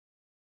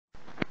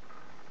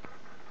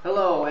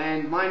Hello,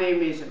 and my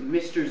name is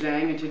Mr.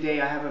 Zhang, and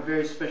today I have a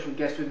very special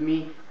guest with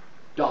me,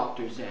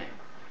 Dr. Zhang.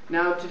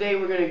 Now, today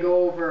we're going to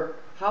go over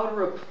how to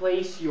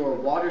replace your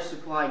water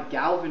supply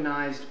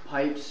galvanized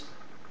pipes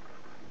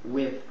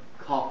with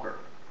copper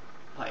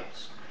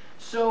pipes.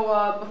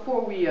 So,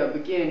 before we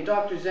begin,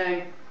 Dr.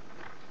 Zhang,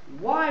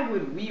 why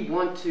would we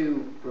want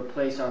to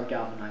replace our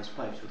galvanized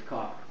pipes with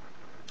copper?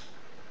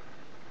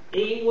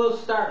 It will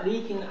start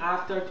leaking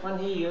after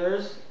 20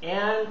 years,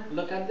 and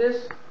look at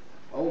this.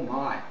 Oh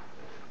my.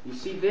 You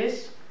see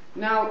this?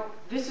 Now,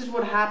 this is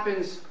what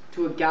happens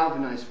to a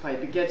galvanized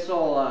pipe. It gets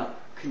all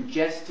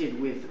congested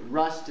with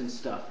rust and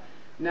stuff.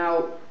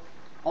 Now,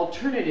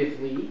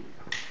 alternatively,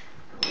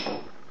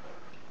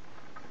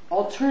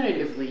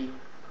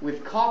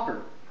 with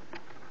copper,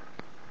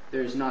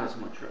 there's not as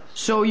much rust.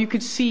 So you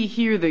could see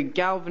here the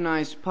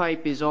galvanized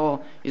pipe is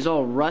all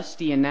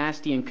rusty and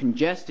nasty and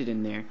congested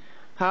in there.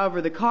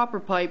 However, the copper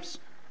pipes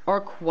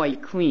are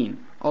quite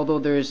clean, although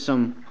there is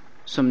some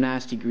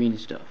nasty green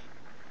stuff.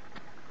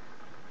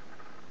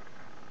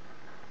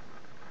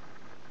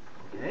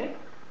 Okay,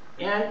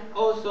 and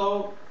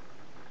also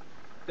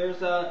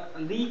there's a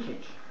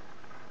leakage.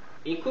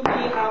 It could be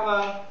have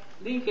a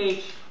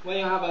leakage when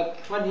you have a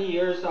 20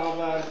 years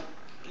of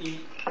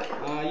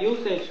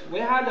usage. We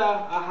had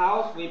a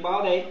house, we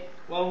bought it.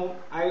 When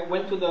I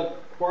went to the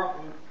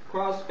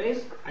crawl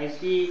space, I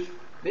see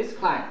this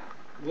pipe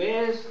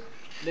with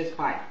this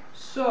pipe.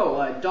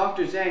 So,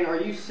 Dr. Zhang,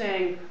 are you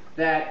saying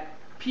that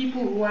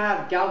people who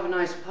have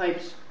galvanized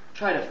pipes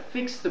try to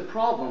fix the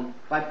problem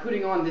by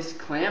putting on this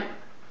clamp?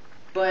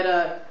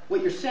 But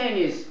what you're saying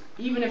is,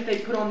 even if they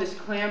put on this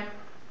clamp,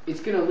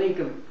 it's gonna leak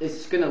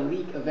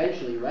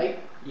eventually, right?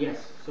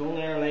 Yes,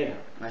 sooner or later.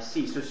 I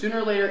see. So sooner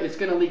or later, it's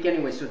gonna leak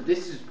anyway. So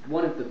this is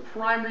one of the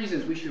prime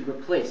reasons we should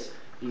replace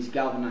these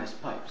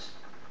galvanized pipes.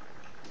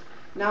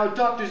 Now,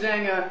 Dr.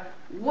 Zhang,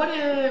 what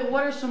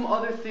are some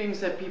other things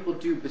that people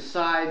do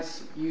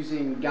besides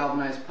using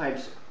galvanized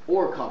pipes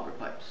or copper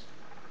pipes?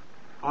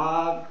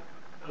 A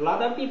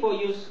lot of people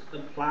use the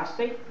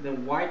plastic, the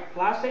white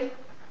plastic.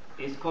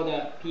 It's called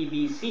a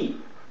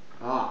PVC.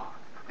 Ah,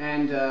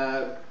 and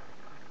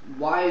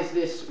why is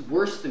this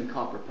worse than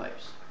copper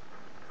pipes?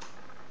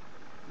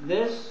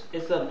 This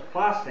is a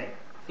plastic.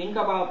 Think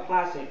about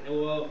plastic. It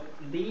will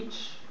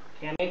leach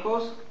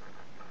chemicals,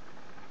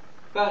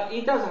 but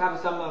it does have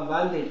some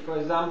advantage. For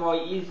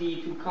example,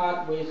 easy to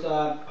cut with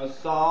a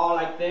saw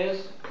like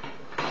this.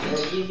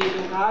 Very easy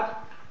to cut.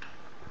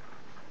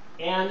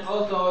 And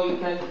also you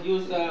can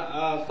use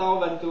a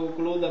solvent to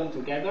glue them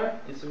together.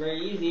 It's very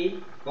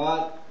easy,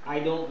 but I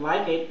don't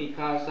like it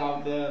because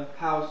of the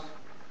health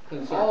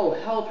concern. Oh,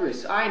 health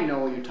risks. I know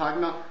what you're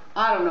talking about.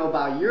 I don't know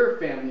about your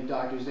family,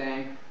 Dr.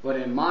 Zhang, but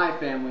in my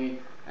family,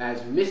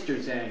 as Mr.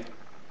 Zhang,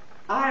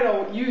 I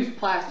don't use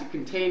plastic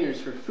containers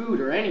for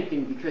food or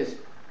anything because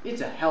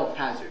it's a health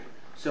hazard.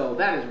 So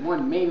that is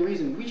one main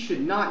reason we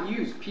should not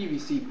use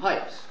PVC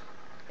pipes.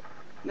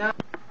 Now,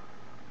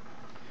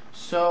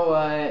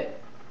 so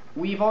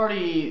we've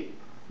already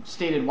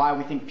stated why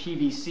we think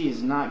PVC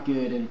is not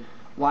good and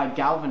why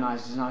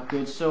galvanized is not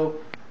good. So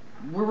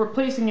we're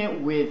replacing it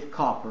with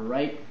copper,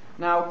 right?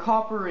 Now,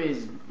 copper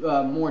is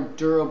more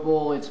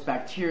durable, it's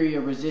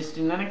bacteria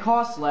resistant, and it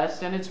costs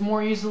less, and it's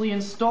more easily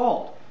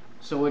installed.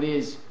 So it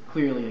is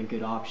clearly a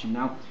good option.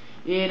 Now,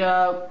 it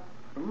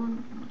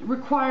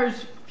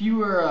requires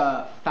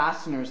fewer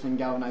fasteners than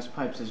galvanized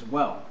pipes as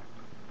well.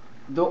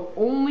 The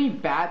only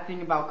bad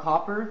thing about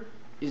copper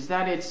is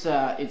that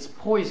it's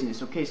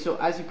poisonous. Okay, so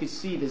as you can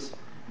see,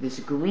 this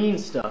green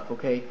stuff,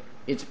 okay,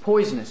 it's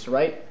poisonous,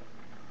 right?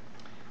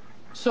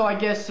 So I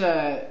guess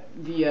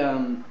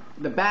the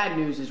bad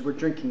news is we're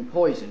drinking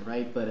poison,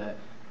 right? But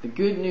the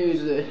good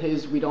news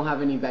is we don't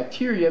have any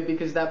bacteria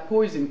because that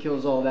poison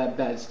kills all that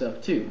bad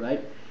stuff too,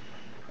 right?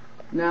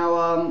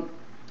 Now,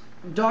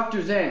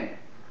 Dr. Zhang,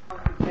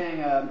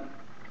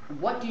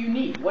 what do you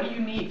need? What do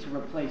you need to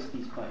replace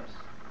these pipes?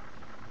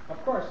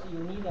 Of course, you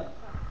need a pipe.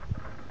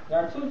 There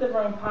are two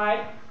different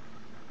pipes.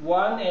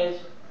 One is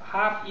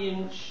 ½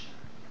 inch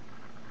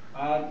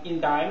in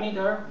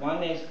diameter.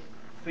 One is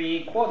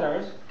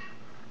 3/4.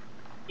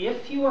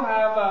 If you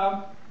have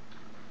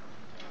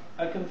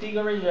a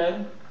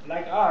configuration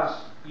like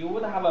us, you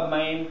would have a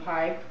main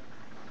pipe,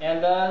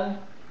 and then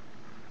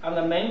on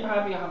the main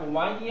pipe you have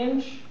 1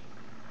 inch,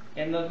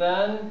 and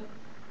then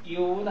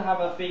you would have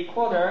a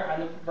 3/4,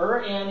 and the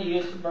very end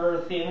is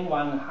very thin,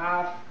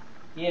 1/2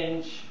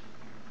 inch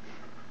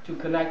to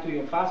connect to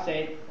your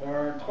faucet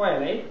or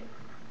toilet.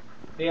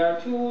 There are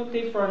two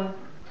different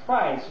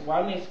price.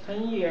 One is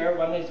 10 years,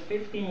 one is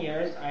 15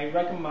 years. I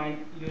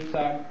recommend use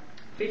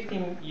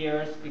 15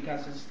 years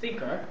because it's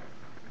thicker.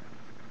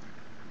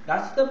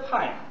 That's the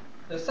pipe.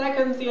 The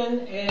second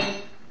thing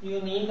is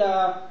you need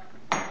a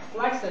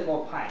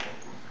flexible pipe.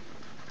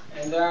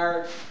 And there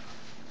are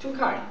two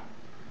kinds.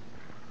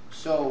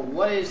 So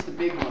what is the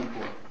big one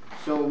for?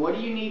 So what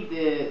do you need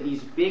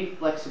these big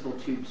flexible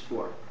tubes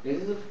for?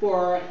 This is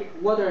for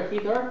water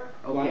heater.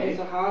 Okay. One is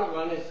hot,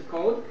 one is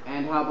cold.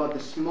 And how about the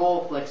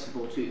small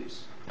flexible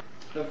tubes?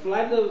 The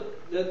flat,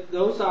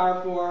 those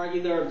are for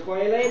either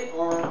toilet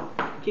or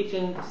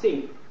kitchen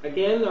sink.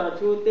 Again, there are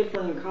two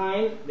different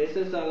kinds. This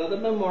is a little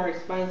bit more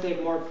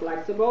expensive, more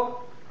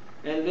flexible,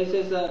 and this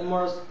is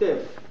more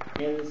stiff.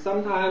 And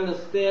sometimes the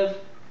stiff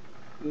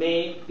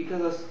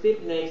because the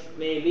stiffness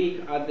may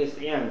leak at this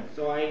end.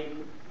 So I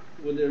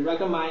would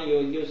recommend you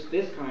use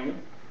this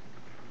kind.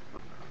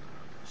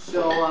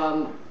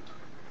 So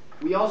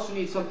we also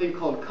need something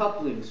called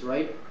couplings,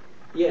 right?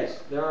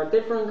 Yes, there are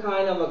different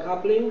kind of a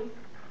coupling,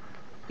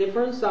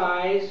 different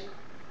size.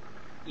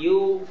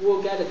 You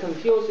will get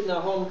confused in the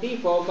Home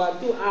Depot,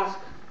 but do ask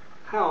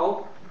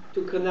how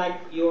to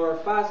connect your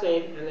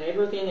faucet and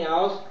everything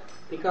else,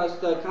 because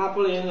the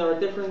coupling or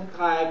different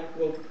type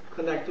will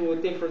connect to a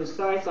different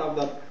size of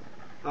the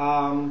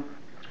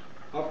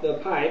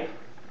pipe.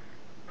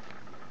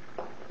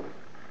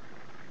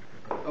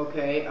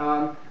 Okay.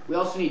 We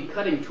also need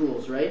cutting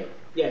tools, right?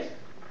 Yes,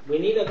 we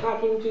need a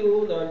cutting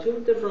tool. There are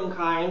two different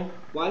kinds.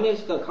 One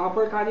is the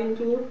copper cutting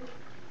tool.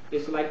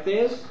 It's like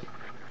this,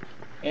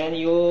 and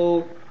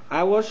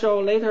I will show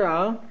later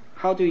on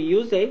how to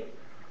use it.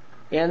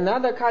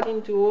 Another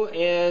cutting tool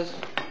is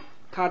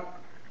cut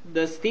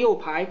the steel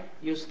pipe.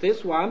 Use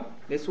this one.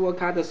 This will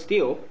cut the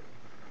steel.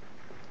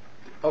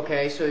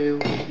 Okay, so you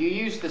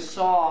use the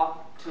saw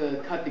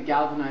to cut the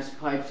galvanized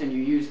pipes, and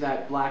you use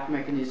that black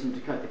mechanism to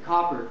cut the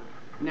copper.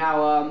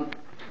 Now,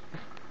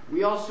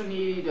 we also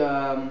need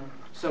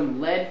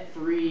some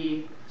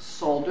lead-free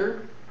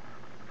solder.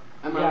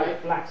 Am I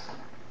right? Flux.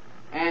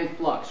 And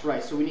flux,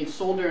 right. So we need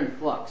solder and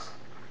flux.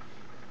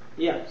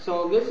 Yeah,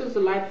 so this is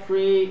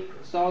lead-free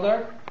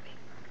solder.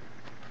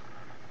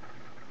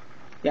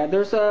 Yeah,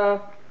 there's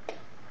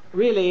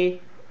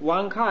really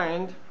one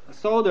kind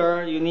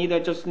solder. You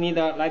just need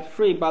a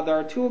lead-free, but there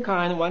are two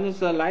kinds. One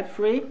is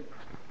lead-free,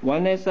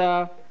 one is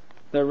the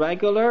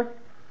regular.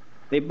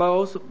 They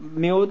both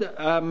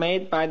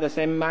made by the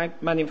same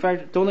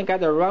manufacturer. Don't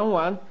get the wrong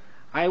one.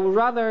 I would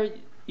rather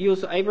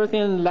use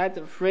everything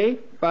lead-free,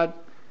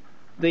 but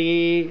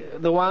the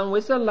one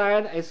with the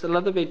lead is a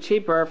little bit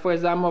cheaper. For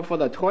example, for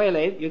the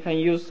toilet, you can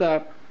use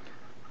the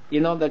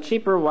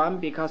cheaper one,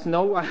 because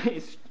no one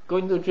is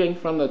going to drink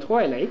from the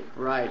toilet.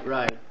 Right,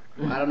 right.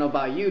 I don't know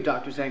about you,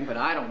 Dr. Zhang, but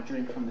I don't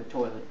drink from the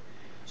toilet.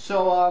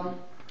 So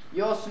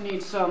you also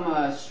need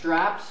some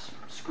straps,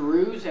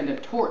 screws, and a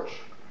torch.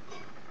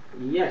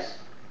 Yes.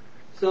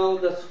 So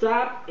the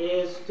strap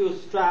is to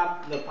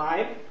strap the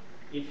pipe.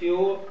 If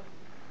you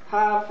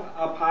have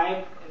a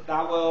pipe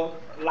that will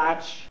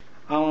latch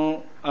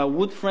on a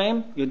wood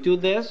frame, you do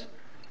this,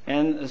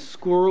 and a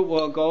screw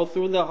will go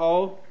through the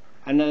hole,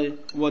 and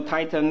it will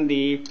tighten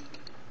the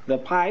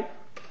pipe.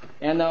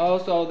 And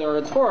also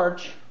there's a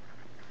torch.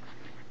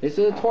 This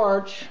is a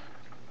torch.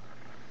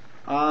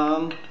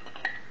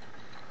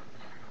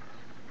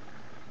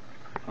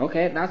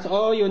 Okay, that's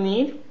all you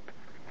need.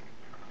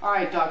 All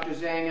right, Dr.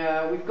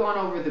 Zhang, we've gone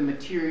over the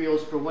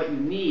materials for what you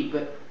need,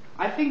 but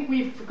I think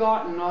we've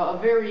forgotten a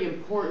very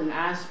important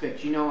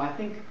aspect. I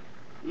think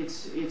it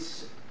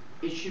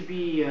should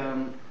be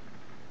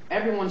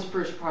everyone's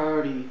first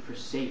priority for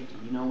safety.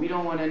 We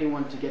don't want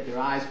anyone to get their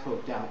eyes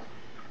poked out.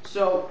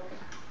 So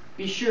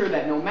be sure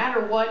that no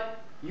matter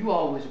what, you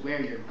always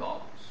wear your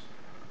goggles.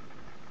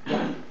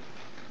 Yeah.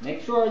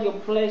 Make sure you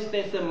place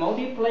this in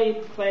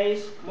multiple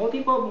place,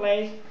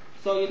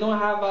 so you don't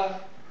have an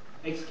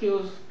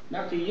excuse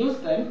not to use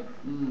them.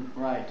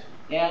 Right.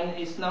 And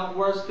it's not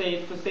worth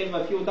it to save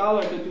a few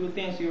dollars to do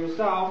things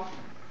yourself,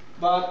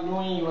 but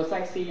ruin your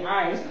sexy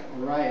eyes.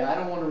 Right. I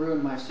don't want to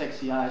ruin my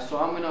sexy eyes, so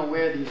I'm going to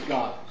wear these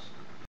goggles.